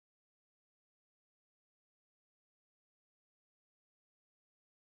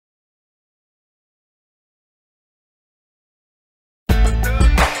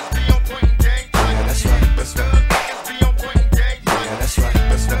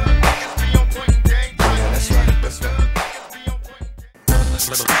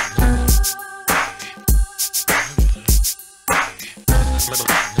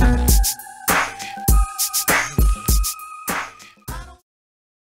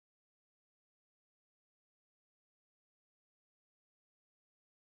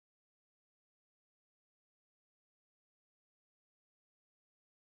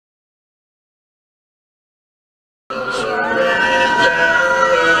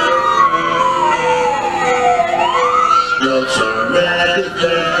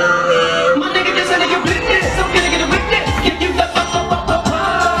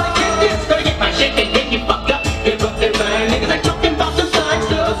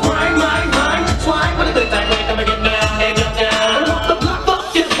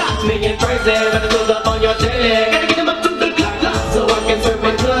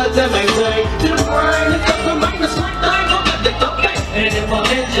And if I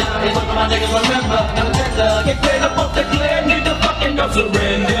let ya, it's what my niggas remember. Never tender, get cleared up off the clear, need to fucking no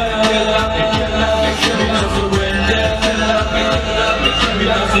surrender. No surrender.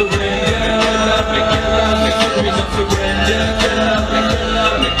 No surrender.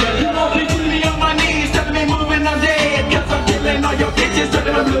 You won't be putting me on my knees, telling me moving I'm dead. Cause I'm killing all your bitches,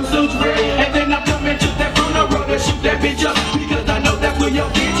 turning my blue suits red. And then I'm coming to that front road and shoot that bitch up. Because I know that's where your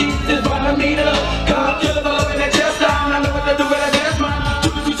bitches is wanna meet up. Cause killer in that chest down, I know what to do with a dance mine.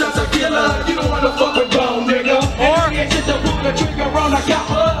 Two shots a killer, you don't wanna fuck with bone, nigga. And you ain't shit to pull the trigger on a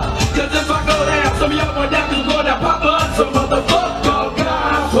copper. Cause if I go down, some of y'all go down, cause I'm gonna pop up. So motherfucker,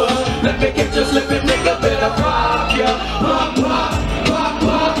 copper. Let me get you slipping, nigga, better rock ya. Pop, pop, pop,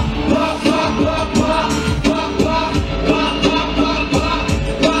 pop, pop, pop, pop, pop, pop, pop, pop, pop, pop,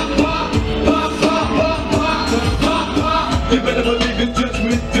 pop, pop, pop. You better believe it's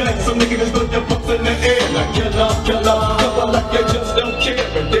judgment day. Some niggas throw your fucks in the air like killer, cover like you just don't care.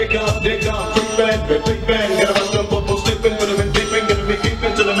 And dig up, big bang, gotta run them bubbles, slipping, put them in deeping, gotta be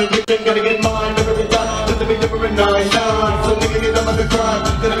keeping till I'm in reaping, gotta get mine every time, just to be different 9-9. So nigga get up on the grind,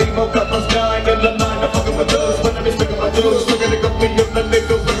 gonna be more couples dying, and the line, I'm fucking with those, when I be speaking my dudes, we're gonna go me up the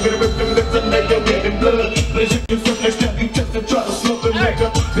nigga, we're gonna rip them lips and nigga, getting blood. But as you do some next step, you just to try to smoke a nigga.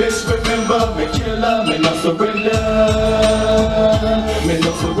 Bitch, remember, me killer, me no surrender, me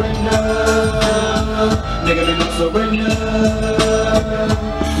no surrender, nigga, me no surrender,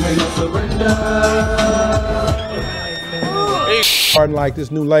 me no surrender. Starting like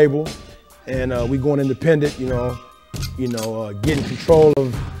this new label, and we going independent, getting control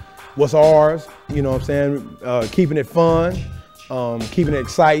of what's ours, you know what I'm saying, keeping it fun, keeping it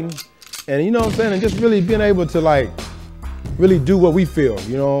exciting, and you know what I'm saying, and just really being able to like, really do what we feel,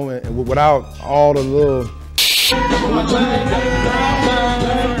 you know, and without all the little.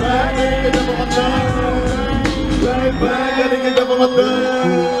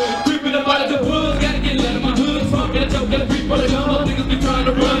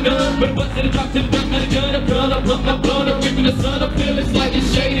 But what's in the drop to the gun, and the gun, I'm blood, I put my blood up, giving the sun, I feel it's like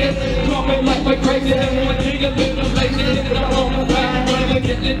it's shaded. Call me like my crazy, everyone think I'm living lazy, and I'm on the back, running and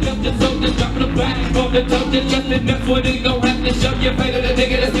getting it up, just so just dropping the back, on the top, just trusting, that's what it gon' have to show you, pay to the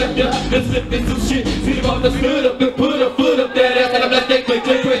nigga that's left you, that's slipping some shit, see him off the stood up, and put a foot up that ass, and I'm like, they click,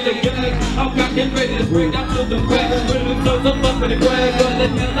 the gang, I'm cracking ready to spring down to the back, putting them toes up in the crag, but the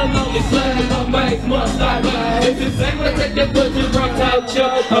hell I'm only slack, my mates must I buy, it's insane when I take that butcher right out, yo,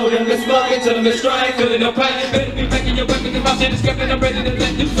 hold him, let's fuck it, till I'm strike, feeling no pain, better be packing your weapons, if my shit is scrapping, I'm ready to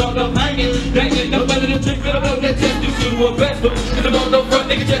let you start up hanging, danging, no better than trick, but I know that test you to a best, but cause I'm on no front,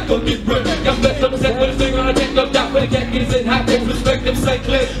 nigga, just go get ripped, I'm best on the set with a finger on a tank, no doubt, with the khakis and high takes, respect them, say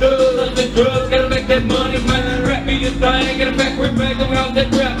click, drugs, gotta make that money, man, rap me this thing, get a backward bag around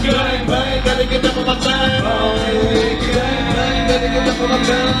that rap, gang, bang, gotta get up on my time, bang, gotta get up on my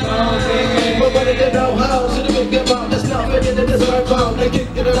time, but what did you know how, should've been good about this stuff, and then this right phone, they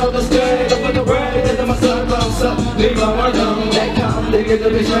kicked it on the stage, up on the brain, and then my son comes up, leave on my tongue, they come, they get to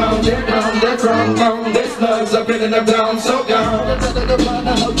be shown, they're down, they're from, they slugs, I'm bringing them down, so down, they're find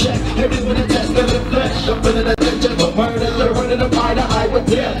a whole check, everyone a test of the flesh, I'm feeling the tension, but murder, they're running the eye to eye with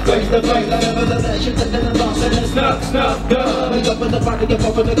death, face to face, like nevertheless, you're taking the boss, and it's snuff, good, wake up in the party, get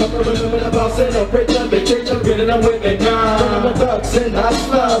off in the cover, remember the boss, and a preacher, big teacher, getting them with me now, running the thugs, and I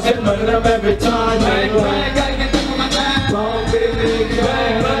slugs, and running them every time, bang, bang, gotta get them on my time,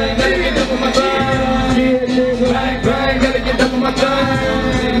 bang, bang, gotta get them on my time, bang, bang, gotta get them on my time,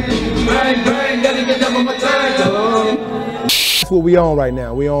 bang, bang, gotta get them on my time, That's what we on right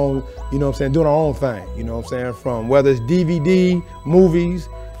now. We on, you know what I'm saying, doing our own thing, you know what I'm saying, from whether it's DVD, movies,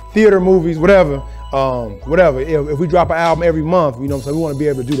 theater movies, whatever. If we drop an album every month, you know what I'm saying, we want to be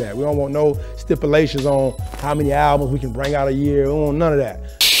able to do that. We don't want no stipulations on how many albums we can bring out a year. We don't want none of that.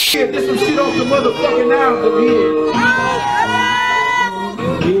 Yeah, there's some shit off the motherfucking album here.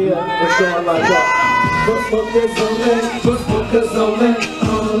 Yeah, it's going like that. Focus on that, focus on that,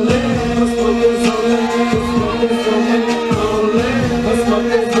 on that. Focus on that, focus on that, on that.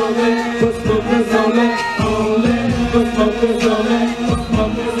 Focus on that, focus on that, on that. Focus on that,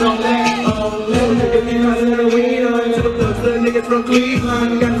 focus on that, on that. Nigga be running the weed on to the clubs, the niggas from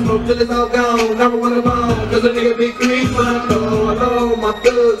Cleveland. Got smoke till it's all gone, never wanna bone, cause a nigga be Cleveland. All my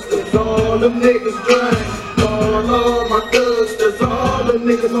thugs, cause all them niggas drink. All my thugs, cause all them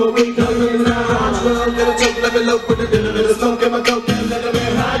niggas smoke weed coming out. I'm gonna choke, let me low with the dinner, let it smoke in my coke, and let them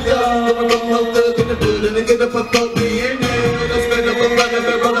in high go. I'm a thug in the building, and get up a thug me in there. Let's spend up a run, and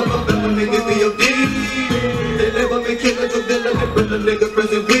roll up a film, niggas be OD. They never be killing, so they let me bring a nigga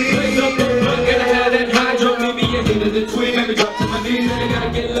prison weed. Blaze up the plug, and I had that hydro, maybe a hit of the tweet. Maybe drop to my knees, and I gotta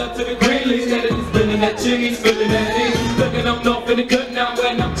get love to the green leaves. That is spinning that cheese, spilling that heat. Looking up north in the cut. good now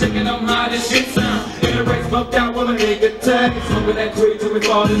when I'm checking on how this shit sound. In the race, smoked out with a nigga tag. Smoking that tweed till we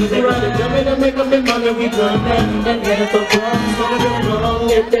fall in the ground. Tell me to make them in money, we done that. And get it for wrong, gonna be wrong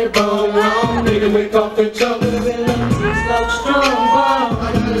if they wrong. Nigga, wake up and choke. Slow, strong, bomb.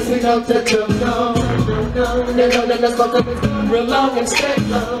 I gotta see no touch of no. They know that that's fucked up is done real long and stay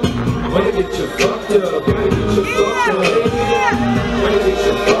low. Wanna get you fucked up, wanna get you fucked up. Wanna get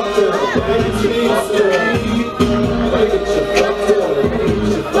you fucked up, wanna get you fucked up. Wanna get you fucked up, wanna get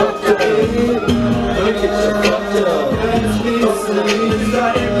you fucked up. Wanna get you fucked up.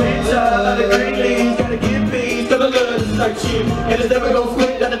 Started rich, I love the green leaves, gotta get peace, till the love is like shit. And it's never gon'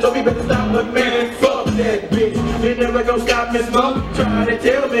 quit, that told me better stop, but man, fuck that bitch. It never gon' stop me smoke, trying to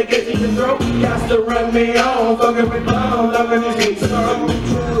tell me, guess he can throw. Got to run me on, fucking with bone, loving this beat song.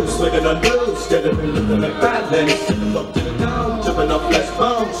 Swinging on loose, instead of looking like balance. Sitting up to the down, jumping off flesh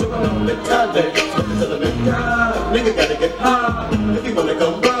bones, showing on the talent. Smoking till I'm in time, nigga gotta get high. If you wanna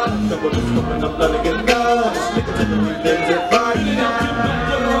go run, the one that's smoking up, let it get lost. Nigga till the weekends at fine.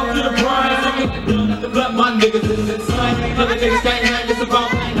 My niggas is insane. Other niggas can't hang, it's a bomb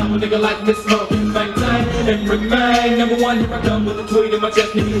thing. I'm a nigga like Miss Smoking, maintain and remain. Number one, here I come with a tweet in my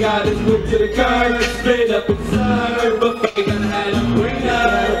chest. Nigga got his whip to the curb, split up inside. But fuck, you gotta have them green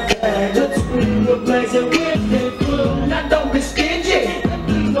up. Just scream with blazing with it through. Now don't be stingy.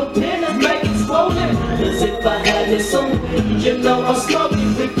 Please no pennies make it swollen. Cause if I had it so you know I'm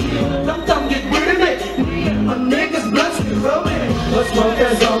smoking with you. Don't come get rid of it. Me and my niggas bloods be rolling. But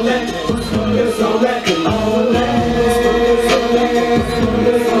smokers on that. Smokers on that. All that. Smokers on that.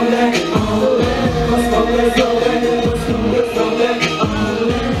 Smokers on that. All that. Smokers on that. Smokers on that. All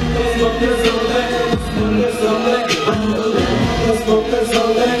that. Smokers on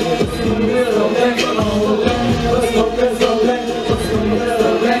that. Smokers on that. All that. Smokers on that. Smokers on that. All that. Smokers on that. Smokers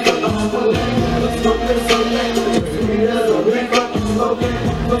on that. All that. Smokers on that. We fucking smoking.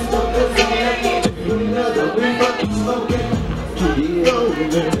 Smokers on that. We fucking smoking. Keep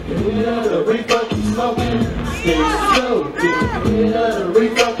rolling. We fucking smoking. Stay slow. We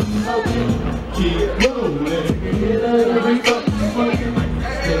fucking smoking. Keep rolling. We fucking smoking.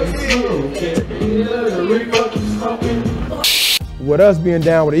 Stay smoking. We fucking smoking. With us being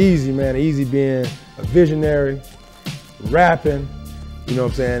down with Easy, man, Easy being a visionary, rapping, you know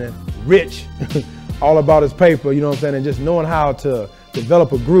what I'm saying, and rich, all about his paper, you know what I'm saying, and just knowing how to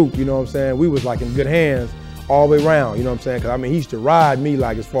develop a group, you know what I'm saying, we was like in good hands all the way around, you know what I'm saying, because I mean, he used to ride me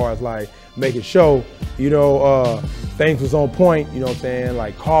like as far as like making show, you know, things was on point, you know what I'm saying,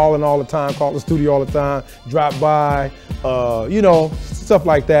 like calling all the time, call the studio all the time, drop by, you know, stuff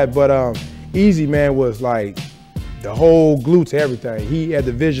like that, but Easy, man, was like the whole glue to everything. He had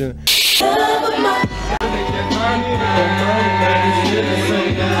the vision.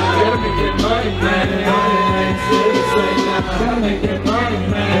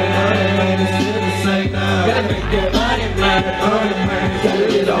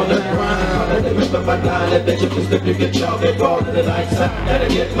 My dollar, bitch, if you slip, you get y'all, get ball to the lights out. Gotta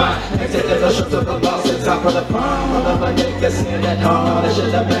get my exit to the shots of the loss and top of the prom. All of my niggas in that hard, I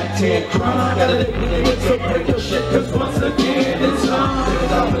should have back 10 crime. Gotta live in it, so break your shit, cause once again it's on.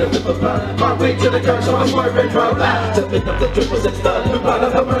 Niggas out with a flip of burn, my way to the curb, so I'm swerving pro loud. To pick up the triple six stud, new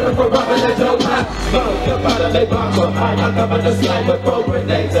bottle of murder for robbing and dope high. Smoke the bottle, they box on high. I come in the slide with pro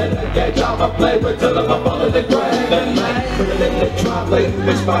grenades and the gauge off. I play with till I'm up all in the grave. And man, put it in the drop, late,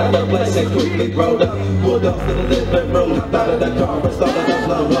 bitch, by the blessing, quickly rolled up. Pulled up to the living room, out of the car and started to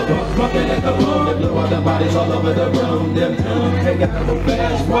blow up. Walking in the room, and blew out the bodies all over the room. Them ain't got no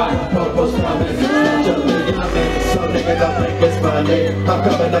fast, why? Popo's coming, so nigga don't think it's funny. I'm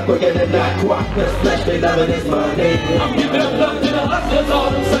coming up quicker than that quack, this flesh be loving this money. I'm giving up love to the hustlers,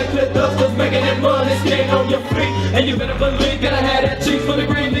 all them cyclists, dusters, making that money, staying on your feet. And you better believe that I had that cheese for the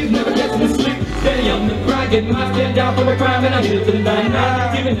green leaves, never gets me sleep. Steady on the grind, getting my stand down for the crime, and I hit it to the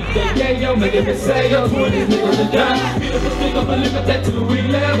 99. Giving it that yayo, making me say, yo, 20 niggas are done. Beautiful stick up and look at that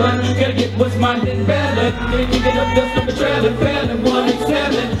 211. Gotta get what's mine and balance. Then you get up dust on the trail and failing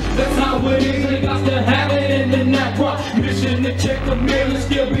 187. That's how it is, they got to have it in the night. Mission to check the mirror,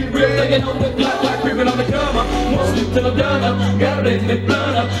 still be real. Taking on the clock like creeping on the cover. Won't sleep till I'm done up. Gotta let me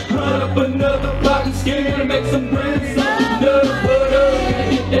blunt up. Hunt up another block and skin to make some bread. Something to put up. Gotta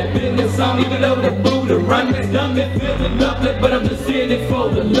get that business on, even though the food the run is done. Me feeling lovely, but I'm just in it for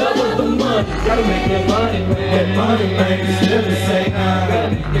the love of the money. Gotta make that money, man. That money, man. You still the same.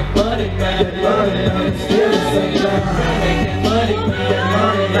 Gotta make that money, man. That money, man. You still the same. Gotta make that money, man. That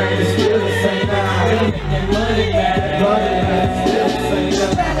money, man. You still the same. Gotta make that money, man. That money, man. You still the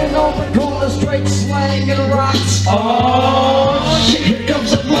same. Standing on the corner, straight slanging rocks. Oh, shit, here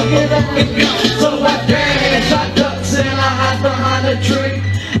comes a bucket and it comes. So I dance, I ducks and I hide behind the tree,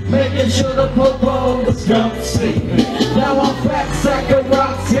 making sure the popo was come to sleep. Now I'm fat sack of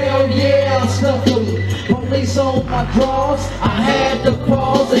rocks, hell yeah, I stuff them. Police on my drawers, I had to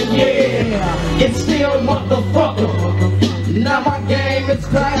pause and yeah, it's still motherfucker. Now my game is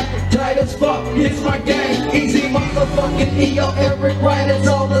tight as fuck, it's my game. Easy motherfucking E.O. Eric Wright, it's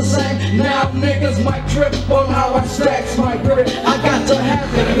all the same. Now niggas might trip on how I stacks my grip. I got to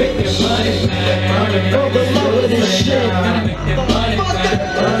have it. Make your money, man. Go below this shit. Gotta make your money,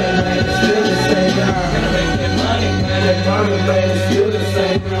 man. Still the same. Gotta make your money, man. Still the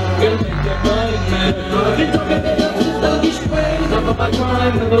same. Gotta make your money, man. You talking about the thuggish ways? Talk about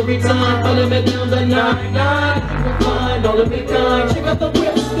crime every time. Follow me down the 9-9. Find all of me kind. Check out the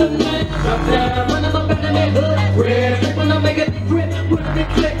whips, the man. Drop down. When I'm up in the hood, red. When I make it grip, when I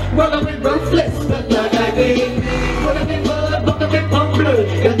click, roll up and ruthless. But like I be, when I get blood, fuck up and pump blood.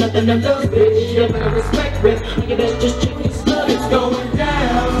 Got nothing to lose, bitch. You better respect it. Look at that, just check your stud. It's going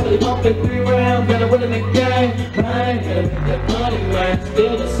down. Really walking 3 rounds. Gotta win in the game. Man, gotta make that money, man.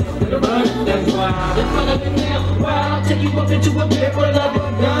 Still the same to the run. That's why. That's what I've been now. Wow, I'll take you up into a bed for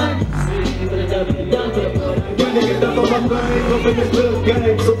another gun. See what it done, done for the blood. Niggas up on my brain, up in this little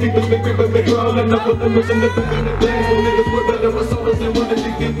game. So people make me crawling up on the mission to pick in the game. So niggas were better with souls and wanted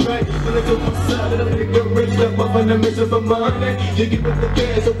to get right. When they took my side, and I nigga rich up on the mission for money. You give us the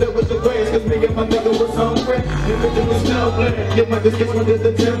gas, so that was the grace. Cause me and my nigga was hungry. The mission was snowflake. Yeah, my just guess when there's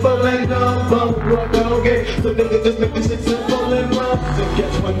the temple ain't no bone. Rock on game. So niggas just make this shit simple and wrong. So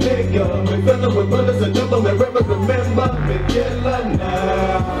catch one nigga. My fellow with brothers and double and rappers remember me. Killer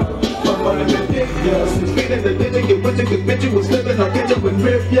now. I'm on the ridiculous. 6 feet in the ditch and get with you, cause bitch you was living, I'll get you and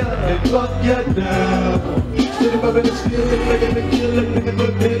rip ya and fuck ya now. Still up in the steel, making the killer, nigga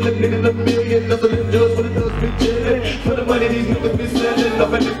look dealing, nigga look million, nothing to just for the thugs be chillin'. For the money these niggas be selling,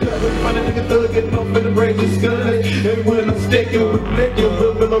 up in the cut, find a nigga thug getting off in the brain, just sculling. Everywhere I'm sticking with liquor,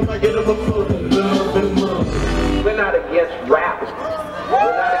 real men, I'm right, get up a floor, love and more. We're not against rap.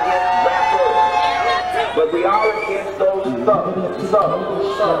 We're not against rappers. But we are against those thugs.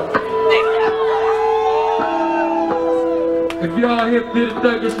 If y'all hip to the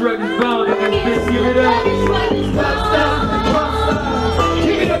thuggish rugged bone, then let's give it up.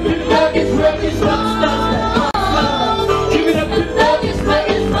 Give it up to the thuggish rugged bone. Give it up to the thuggish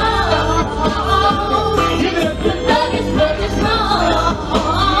rugged bone. Give it up to the thuggish rugged bone.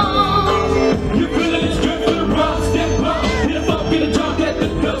 You feeling it straight to the rock, step up. Hit a bump, get a drunk at the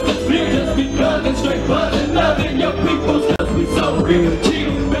dust. That's clear, just be thugging straight, buzzing, loving your peoples, cause we so real.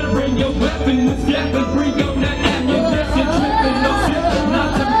 Chill, better bring your weapon, this gap and bring on that ammunition. Tripping, no shit, not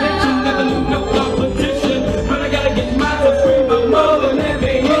to mention, never lose no competition. But I gotta get mine for free, but more than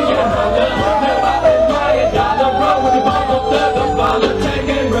every year. Never buy a dollar, roll with the bubble, thugger, follow,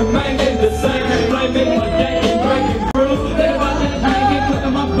 taking, remaining the same. Blaming my day and breaking through. They're about to hang it,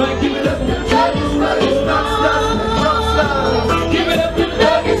 clicking my blanket, just the thuggish rugged bone. Give it up to the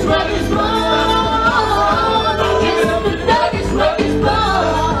thuggish rugged bone. Give it up to the thuggish rugged bone.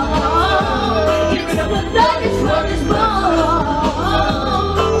 Give it up to the thuggish rugged bone.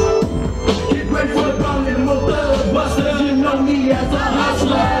 Get ready for the bone and more thug busters. You know me as a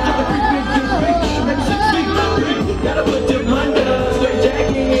hustler. Gotta be big, make 6 feet. Gotta put them under. Straight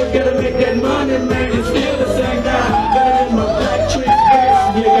jacking, gotta make that money, man. It's still the same guy. Gotta get my black trick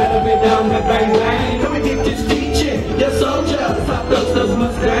ass. You gotta be down that bang bang. Come and get this teaching. Your soldier, top those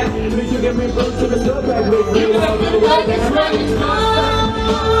must die. Make you get me close to the door back with you. Give it up to the thuggish rugged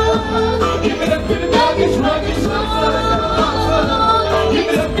bone. Give it up to the thuggish rugged bone. Give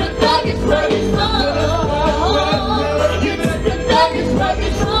it up to the thuggish rugged bone. Give it up to the thuggish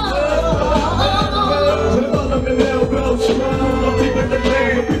rugged bone. All of them elbows strong. I'm keeping the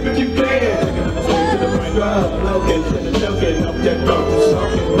land, people keep playing. Straight to the right ground, loking, joking, up that road,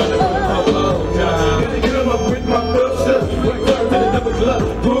 smoking, running with the pop-up. Gotta get them up with my buster. Right down to the double glove.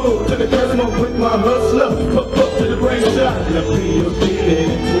 Boom, to the curse, I'm with my hustler. Pop up to the brain shot. The P.O.D.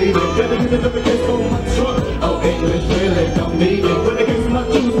 and tweeting. Gotta get the notification on my truck. Oh, English really don't need it. When they get my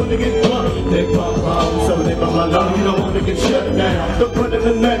juice, when they get drunk, they pop off. So they pop my lung, you don't want to get shut down. So put it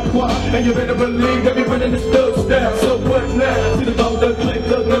in that quad, and you better believe that we running this thug style. So what now? See the bone, the claim,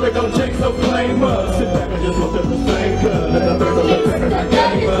 thug, never gon' check, so flame up. Sit back and just look at the same cut. Let the birds of the pack of the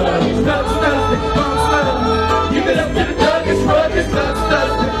game up. Stop, give it up to the thuggish rugged, stop,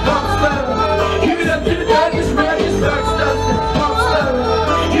 give it up to the thuggish rugged, stop,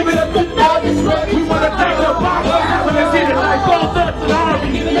 give it up to the thuggish rugged. We wanna take the box, having us in it like both thugs and all.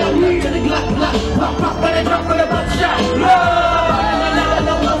 Give it up to the glock, pop, pop, when they drop on the buckshot. Love, and I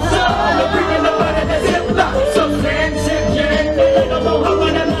know what's up. Bringing the money that's hip-hop, so stand,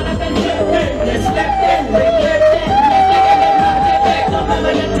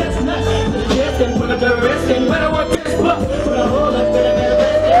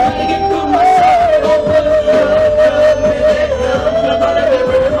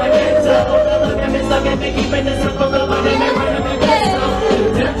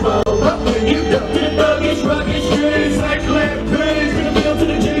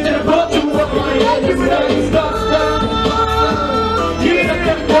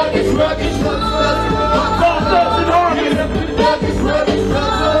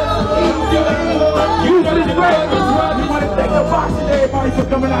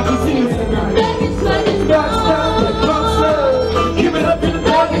 coming out to see us tonight. Give it up in the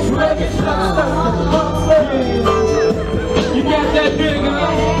Vegas, Vegas, you got that nigga.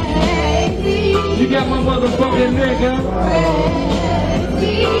 You got my motherfucking nigga.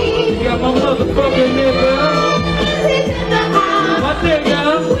 You got my motherfucking nigga. My nigga.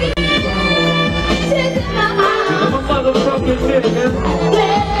 My motherfucking nigga.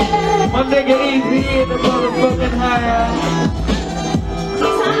 My nigga Easy in the motherfucking house.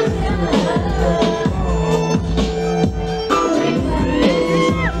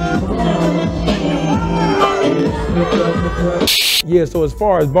 Yeah, so as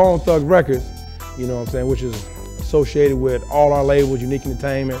far as Bone Thug Records, you know what I'm saying, which is associated with all our labels, U-Neek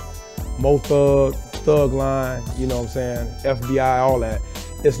Entertainment, Mo Thug, Thug Line, you know what I'm saying, FBI, all that.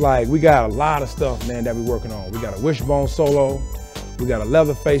 It's like we got a lot of stuff, man, that we're working on. We got a Wishbone solo, we got a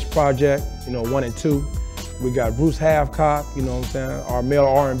Leatherface project, you know, 1 and 2. We got Bruce Halfcock, you know what I'm saying, our male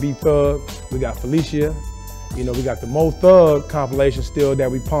R&B thug. We got Felicia, you know, we got the Mo Thug compilation still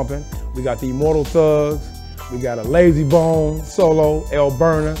that we pumping. We got the Immortal Thugs. We got a Lazy Bone solo, El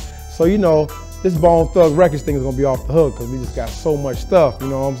Burner. So, you know, this Bone Thug Records thing is gonna be off the hook because we just got so much stuff, you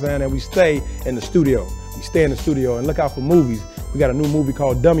know what I'm saying? And we stay in the studio. We stay in the studio and look out for movies. We got a new movie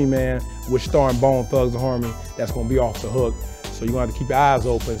called Dummy Man, which starring Bone Thugs and Harmony. That's gonna be off the hook. So you're gonna have to keep your eyes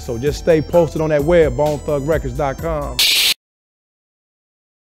open. So just stay posted on that web, bonethugrecords.com.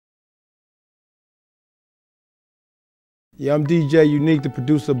 Yeah, I'm DJ U-Neek, the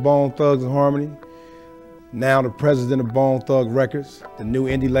producer of Bone Thugs and Harmony. Now the president of Bone Thug Records, the new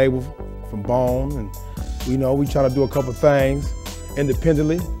indie label from Bone. And you know, we try to do a couple things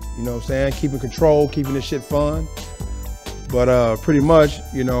independently, you know what I'm saying? Keeping control, keeping this shit fun. But pretty much,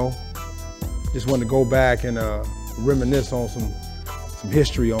 you know, just wanted to go back and reminisce on some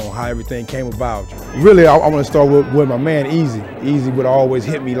history on how everything came about. Really, I want to start with my man Easy. Easy would always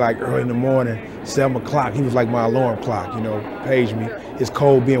hit me like early in the morning, 7 o'clock. He was like my alarm clock, you know, page me. His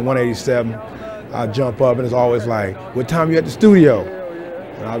code being 187. I jump up and it's always like, what time you at the studio?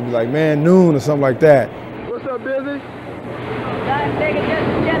 And I'll be like, man, noon or something like that. What's up, Busy? Nigga, just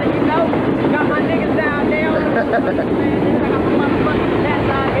together, you know. Got my niggas down there. I got my motherfucking cats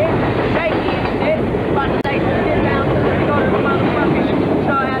out here. Shaky and shit. About to take some shit down to the go to the motherfucking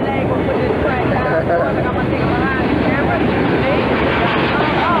show how they gonna put this crack down. I got my nigga behind the camera.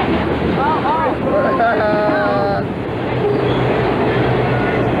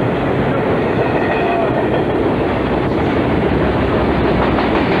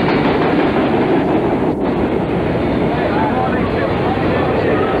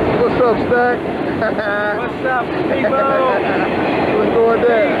 What's up, Stack? What's up, people? What's going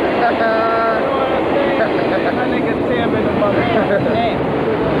down? My nigga Tim in the motherfucking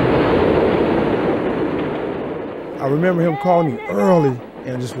I remember him calling me early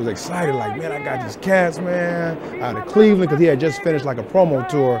and just was excited, like, man, I got these cats, man, out of Cleveland, because he had just finished like a promo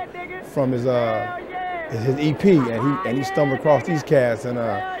tour from his EP, and he stumbled across these cats and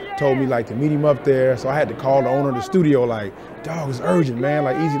told me like to meet him up there. So I had to call the owner of the studio, like, dog, it's urgent, man.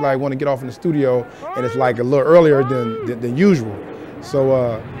 Like, Easy like want to get off in the studio, and it's like a little earlier than usual. So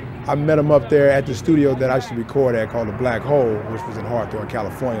I met him up there at the studio that I used to record at called the Black Hole, which was in Hawthorne,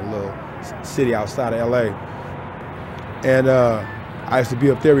 California, a little city outside of LA. And I used to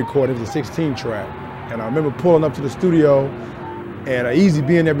be up there recording. It was a 16 track. And I remember pulling up to the studio and Easy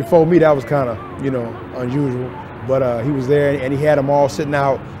being there before me. That was kind of, you know, unusual. But he was there and he had them all sitting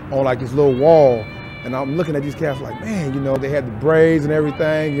out on like this little wall. And I'm looking at these cats like, man, you know, they had the braids and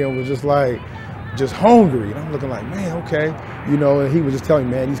everything and was just like, just hungry. And I'm looking like, man, okay. You know, and he was just telling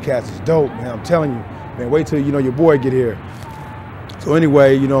me, man, these cats is dope, man. I'm telling you, man, wait till, you know, your boy get here. So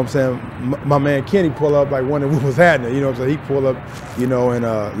anyway, you know what I'm saying, my man Kenny pulled up, like wondering what was happening, you know what I'm saying? He pulled up, you know, and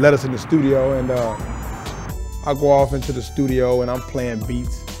let us in the studio, and I go off into the studio and I'm playing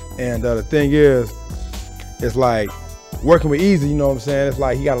beats. And the thing is, it's like working with Easy, you know what I'm saying? It's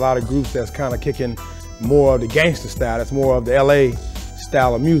like he got a lot of groups that's kind of kicking more of the gangster style. That's more of the LA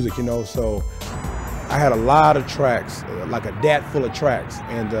style of music, you know? So I had a lot of tracks, like a DAT full of tracks.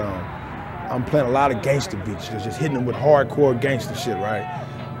 And I'm playing a lot of gangster beats, just hitting them with hardcore gangster shit, right?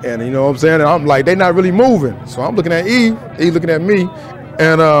 And you know what I'm saying? And I'm like, they not really moving. So I'm looking at E looking at me,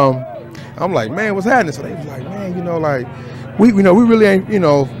 and I'm like, man, what's happening? So they was like, man, you know, like, we really ain't, you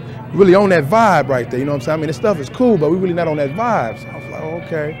know, really on that vibe right there, you know what I'm saying? I mean, this stuff is cool, but we really not on that vibe. So I was like, oh,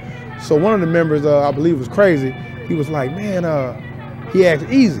 okay. So one of the members, I believe was Crazy, he was like, man, he asked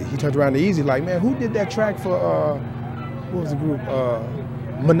Easy, he turned around to Easy like, man, who did that track for, what was the group?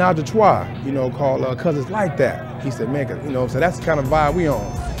 Menage a Trois, you know, called Cause It's Like That. He said, man, you know, so that's the kind of vibe we on.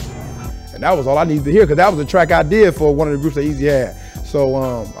 And And that was all I needed to hear, because that was the track I did for one of the groups that Easy had. So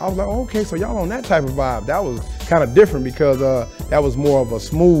I was like, okay, so y'all on that type of vibe. That was kind of different, because that was more of a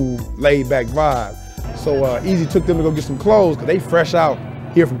smooth, laid back vibe. So Easy took them to go get some clothes, because they fresh out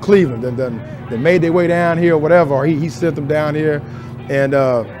here from Cleveland. They made their way down here or whatever, or he sent them down here, and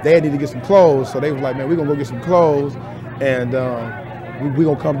they had to get some clothes. So they was like, man, we're gonna go get some clothes, and we're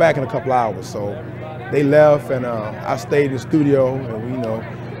gonna come back in a couple hours. So they left, and I stayed in the studio, and we, you know,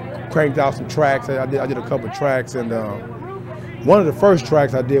 cranked out some tracks. I did a couple of tracks, and one of the first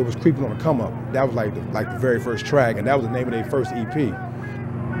tracks I did was Creeping on the Come Up. That was like the very first track, and that was the name of their first EP.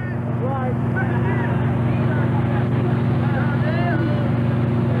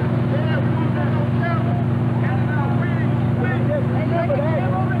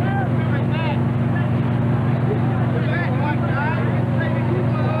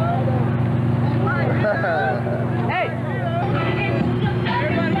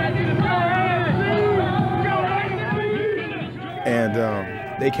 And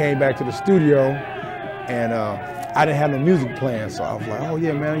they came back to the studio, and I didn't have no music playing, so I was like, oh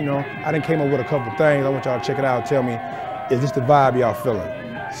yeah, man, you know, I done came up with a couple things. I want y'all to check it out. Tell me, is this the vibe y'all feeling?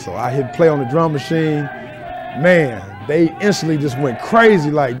 So I hit play on the drum machine. Man, they instantly just went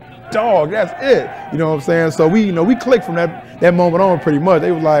crazy, like, dog, that's it. You know what I'm saying? So we, you know, we clicked from that moment on pretty much.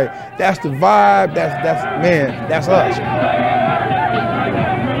 They was like, that's the vibe. Man, that's us.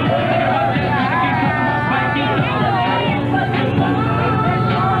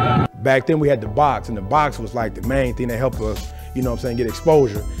 Back then we had the box, and the box was like the main thing that helped us, you know what I'm saying, get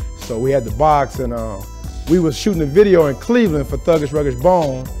exposure. So we had the box, and we was shooting a video in Cleveland for Thuggish Ruggish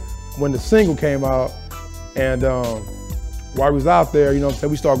Bone when the single came out. And while we was out there, you know what I'm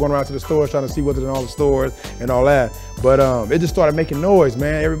saying, we started going around to the stores trying to see what's in all the stores and all that. But it just started making noise,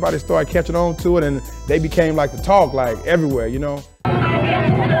 man. Everybody started catching on to it, and they became like the talk, like everywhere, you know.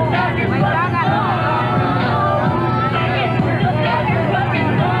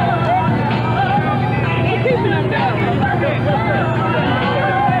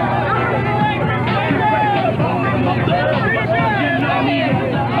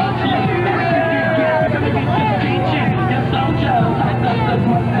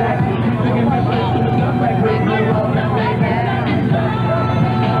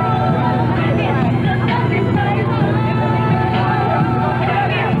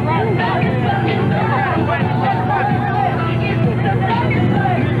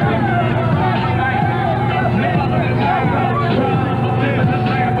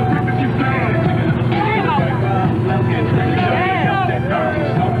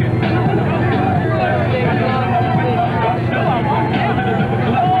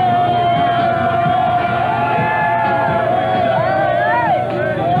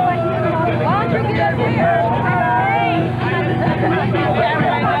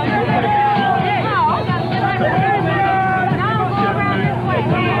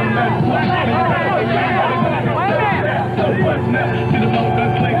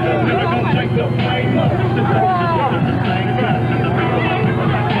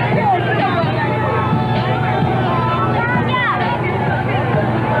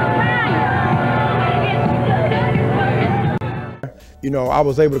 You know, I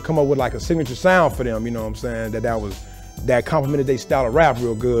was able to come up with like a signature sound for them, you know what I'm saying, that complemented their style of rap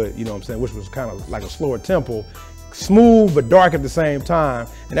real good, you know what I'm saying, which was kind of like a slower tempo, smooth but dark at the same time.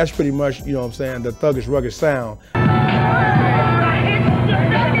 And that's pretty much, you know what I'm saying, the Thuggish Ruggish sound.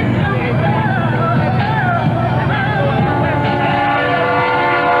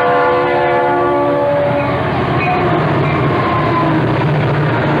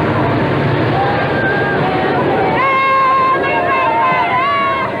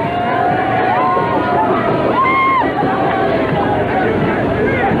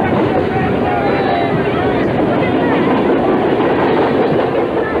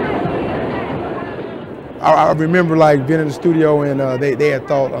 I remember like being in the studio, and they had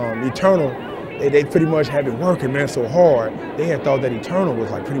thought Eternal, they pretty much had been working, man, so hard. They had thought that Eternal was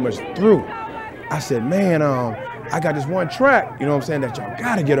like pretty much through. I said, man, I got this one track, you know what I'm saying, that y'all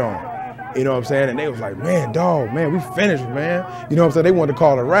gotta get on. You know what I'm saying? And they was like, man, dog, man, we finished, man. You know what I'm saying? They wanted to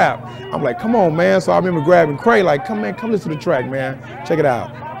call it a rap. I'm like, come on, man. So I remember grabbing Cray, like, come listen to the track, man. Check it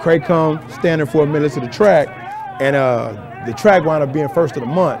out. Cray come, stand there for a minute, listen to the track, and the track wound up being first of the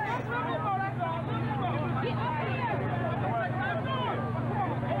month.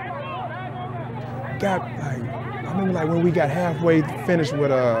 Got like, I remember like when we got halfway finished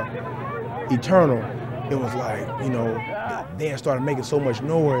with Eternal, it was like, you know, they had started making so much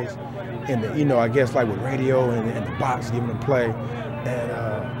noise, and you know, I guess like with radio and the box giving them play,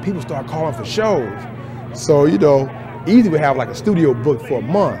 and people started calling for shows. So, you know, Easy would have like a studio booked for a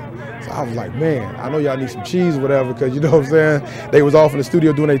month. So I was like, man, I know y'all need some cheese or whatever, because you know what I'm saying? They was off in the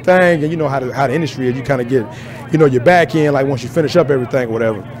studio doing their thing, and you know how the industry is. You kind of get, you know, your back end, like once you finish up everything or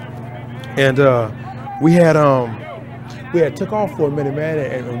whatever. And we had took off for a minute, man,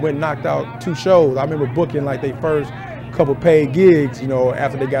 and went and knocked out 2 shows. I remember booking like they first couple paid gigs, you know,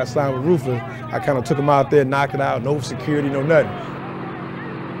 after they got signed with Rufus. I kind of took them out there, knocked it out, no security, no nothing.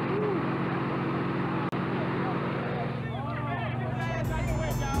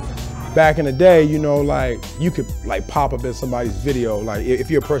 Back in the day, you know, like you could like pop up in somebody's video. Like if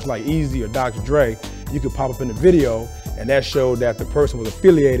you're a person like Easy or Dr. Dre, you could pop up in the video and that showed that the person was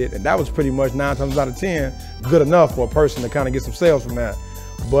affiliated, and that was pretty much 9 times out of 10 good enough for a person to kind of get some sales from that.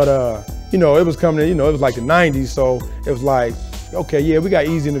 But you know, it was coming, you know, it was like the 90s, so it was like, okay, yeah, we got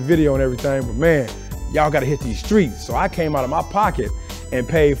Easy in the video and everything, but man, y'all gotta hit these streets. So I came out of my pocket and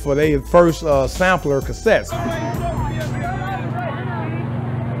paid for their first sampler cassettes.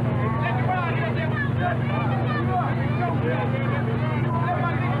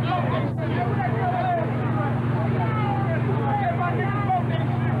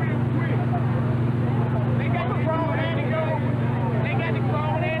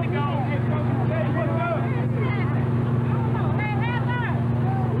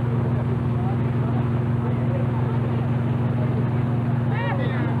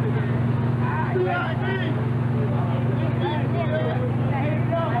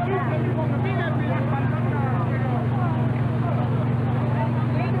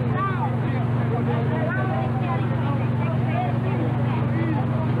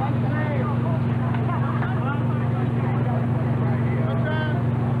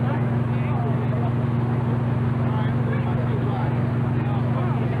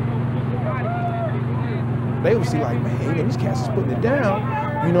 They would see like, man, you know, these cats is putting it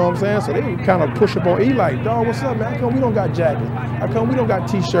down, you know what I'm saying? So they would kind of push up on E like, dog, what's up, man? How come we don't got jackets? How come we don't got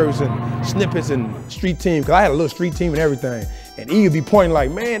t-shirts and snippets and street team? Cause I had a little street team and everything. And E would be pointing like,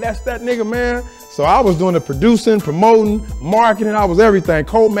 man, that's that nigga, man. So I was doing the producing, promoting, marketing, I was everything,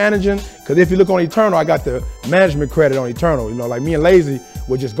 co-managing. Cause if you look on Eternal, I got the management credit on Eternal. You know, like me and Lazy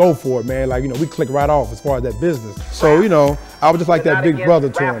would just go for it, man. Like, you know, we click right off as far as that business. So, you know, I was just like that big brother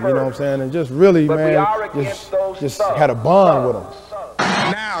to him, you know what I'm saying? And just really, man, just had a bond with him.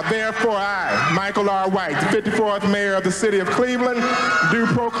 Now, therefore, I, Michael R. White, the 54th mayor of the city of Cleveland, do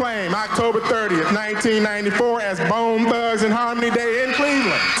proclaim October 30th, 1994 as Bone Thugs and Harmony Day in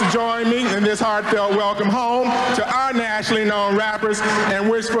Cleveland. To join me in this heartfelt welcome home to our nationally known rappers and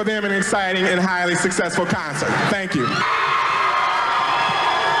wish for them an exciting and highly successful concert. Thank you.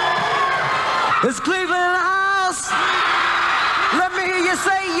 It's Cleveland in the house. Let me hear you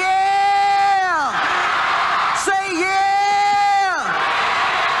say yeah. Say yeah.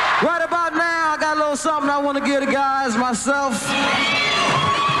 Right about now, I got a little something I want to give the guys myself.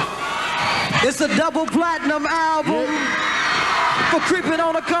 It's a double platinum album for Creeping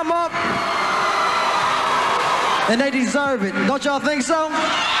on the Come Up. And they deserve it. Don't y'all think so?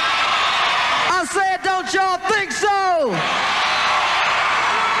 I said, don't y'all think so?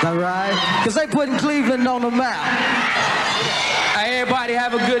 All right? Because they putting Cleveland on the map. Hey, everybody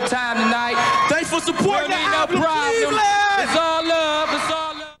have a good time tonight. Thanks for supporting the album, Cleveland! It's all love, it's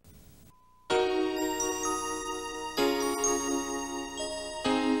all love.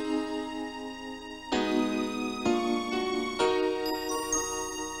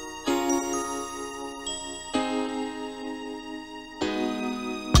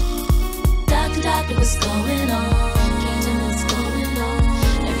 Doctor, what's going on? What's going on?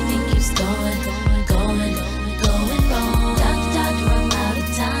 Everything keeps going wrong. Doctor, I'm out of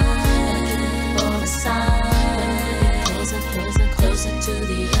time, and I'm looking for a sign. Closer to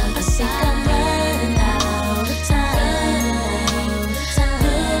the other side. I'm running out of time,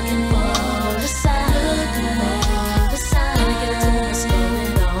 looking for a sign. Can I get a tell what's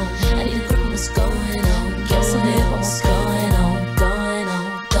going on? I need a clue what's going on. Give some help, what's going on?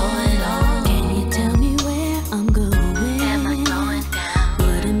 Can you tell me where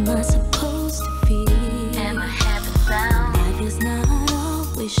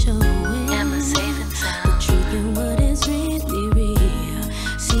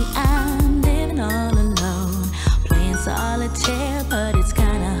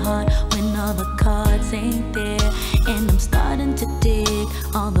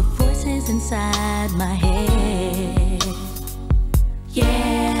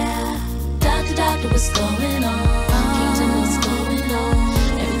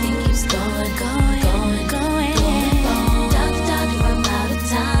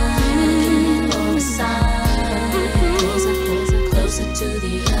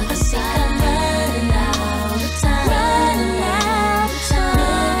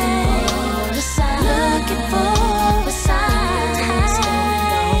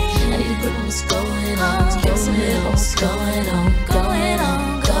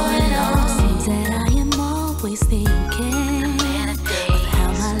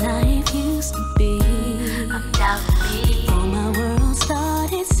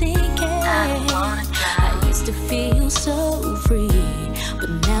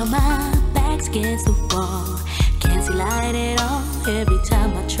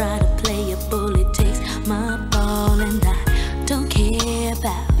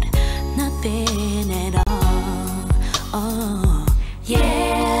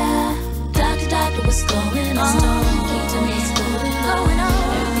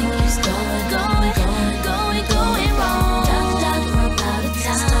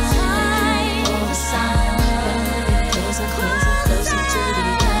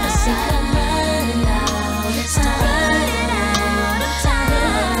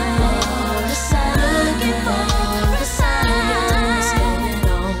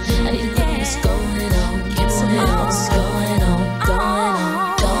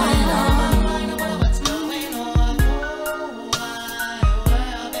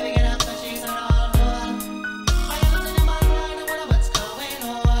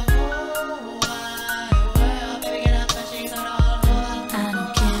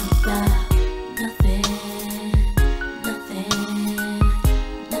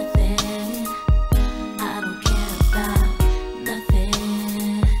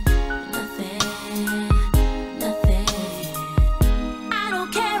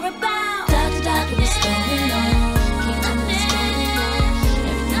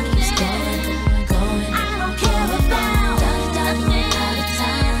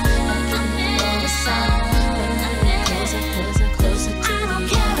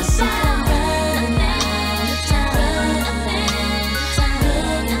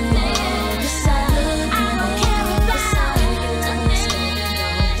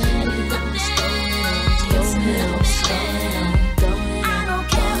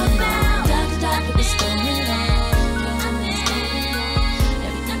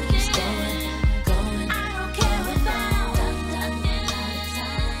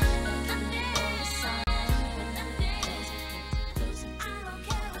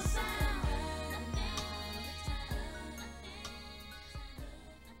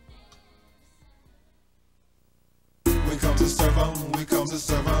to serve 'em, we come to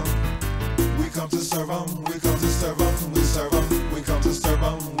serve 'em. We come to serve 'em, we come to serve 'em, we serve 'em. We come to serve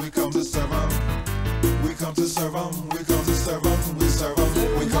 'em, we come to serve 'em. We come to serve 'em, we come to serve 'em, we serve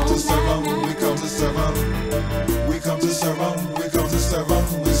 'em. We come to serve 'em, we come to serve 'em. We come to serve 'em, we come to serve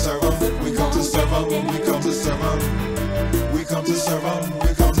 'em, we serve 'em. We come to serve 'em, we come to serve 'em. We come to serve 'em,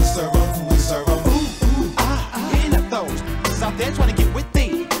 we come to serve 'em, we serve 'em. Hitting up those out there trying to get with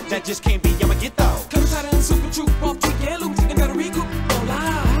thee. That just can't be, I'ma get those. Come tighter than super troop, off trick, yeah, Luke, and gotta recoup. Don't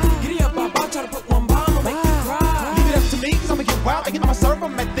lie. Giddy up, Bob, try to put one bomb, I'll make you cry. Leave it up to me, cause I'ma get wild, and I'ma serve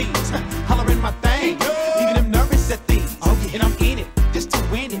 'em at these. Hollering my thing, leaving them nervous at these. And I'm in it, just to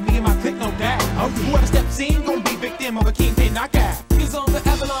win it, me and my clique, no doubt. Whoever steps in, gon' be victim of a kingpin knockout. He's on the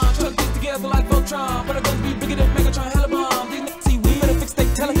avalanche, trying to get together like Voltron. But our guns be bigger than Megatron, hella bomb. These Nazi, we better fix their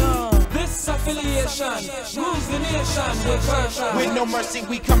telecom. This affiliation, moves the nation with version. With no mercy,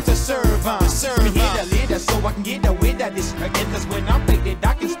 we come to serve 'em. We hit a leader so I can get away that this again. Cause when I'm faded,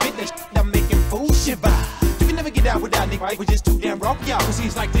 I can spit the shit I'm making fools shiver. You can never get out without Nick, right? We're just too damn rough, y'all. Cause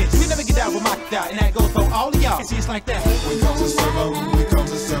he's like this. You can never get out with my out, and that goes for all of y'all. Cause he's like that. We come to serve 'em, we come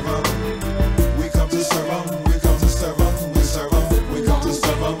to serve 'em. We come to serve 'em, we come to serve 'em, we serve 'em. We come to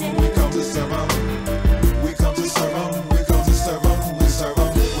serve 'em, we come to serve 'em. We come to serve 'em, we come to serve 'em, we serve 'em.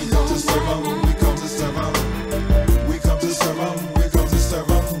 We come to serve 'em, we come to serve 'em. We come to serve 'em, we come to serve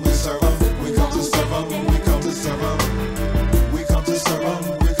 'em, we serve 'em. We come to serve 'em, we come to serve 'em. We come to serve 'em,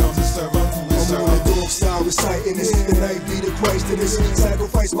 we come to serve 'em, we serve 'em. I'm on the dog side reciting this, and I be the Christ to this.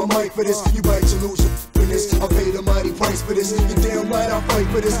 Sacrifice my mic for this. You bite, you lose your for this. I paid a mighty price for this. You damn right I fight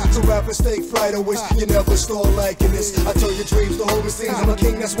for this. So rappers take flight, I wish you never start liking this. I tell your dreams the whole scenes. I'm a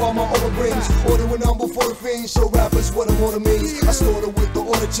king, that's why my order brings order and number for the fiends. Show rappers what I'm on the means. I started with the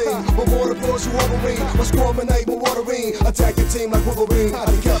order chain, but more the pros you overring. My squad night, my watering. Attack your team like Wolverine. I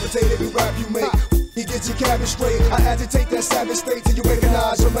decapitate every rap you make. He gets your cabbage straight. I agitate that savage state till you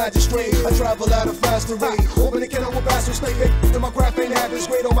recognize your magistrate. I travel at a faster rate. Open the kennel with bastard state. Then my craft ain't half as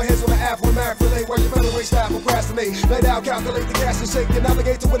great. On my head's on the afro and Mac relay. While your featherweight staff procrastinate. Lay down, calculate the gas and shake. Then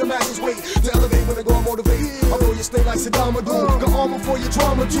navigate to where the masses wait. To elevate when I go and motivate. I roll your state like Saddam do. Got armor for your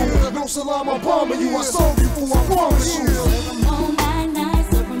trauma too. No salam, I'm bombing you. I sold you fool, I promise you. Serve 'em all night, night,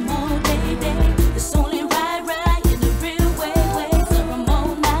 serve 'em all day, day. It's only right, right, in a real way, way. Serve 'em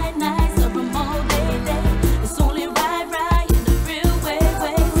all night, night, serve 'em all day, day. It's only right, right, in a real way,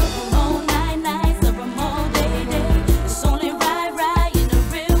 way. Serve 'em all night, night, serve 'em all day, day. It's only right, right, in a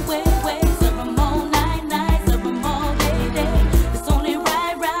real way, way. Serve 'em all night, night, serve 'em all day, day. It's only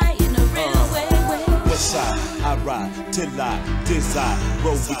right, right, in a real way, way. West side, I ride till I desire.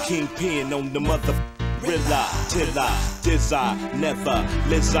 Roll with Kingpin on the mother. Real I, till I, desire, never,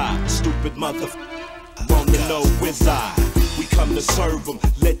 lizard, stupid mother. Wanna know where's I? We come to serve 'em.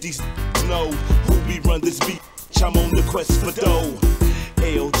 Let these know who we run this beat. I'm on the quest for dough.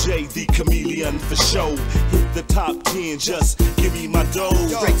 LJ, the chameleon for show. Hit the top 10, just give me my dough.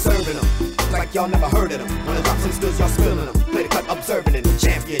 Straight serving them, like y'all never heard of them. When I drop some skills, y'all spilling them. Play the cut, observing it.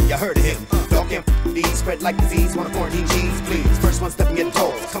 Champion, you heard of him. Y'all can't these spread like disease. Wanna quarantine G's, please. First one stepping in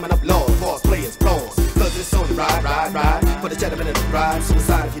toes, coming up low. Boss players, pros. Cause it's only ride, ride, ride. For the gentlemen in the ride.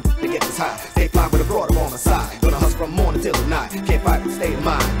 Suicide if you to get this high. Stay fly with a broad on my side. Gonna hustle from morning till the night. Can't fight with the state of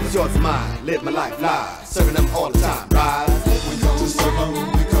mind. It's yours and mine. Live my life live. Serving them all the time. Ride.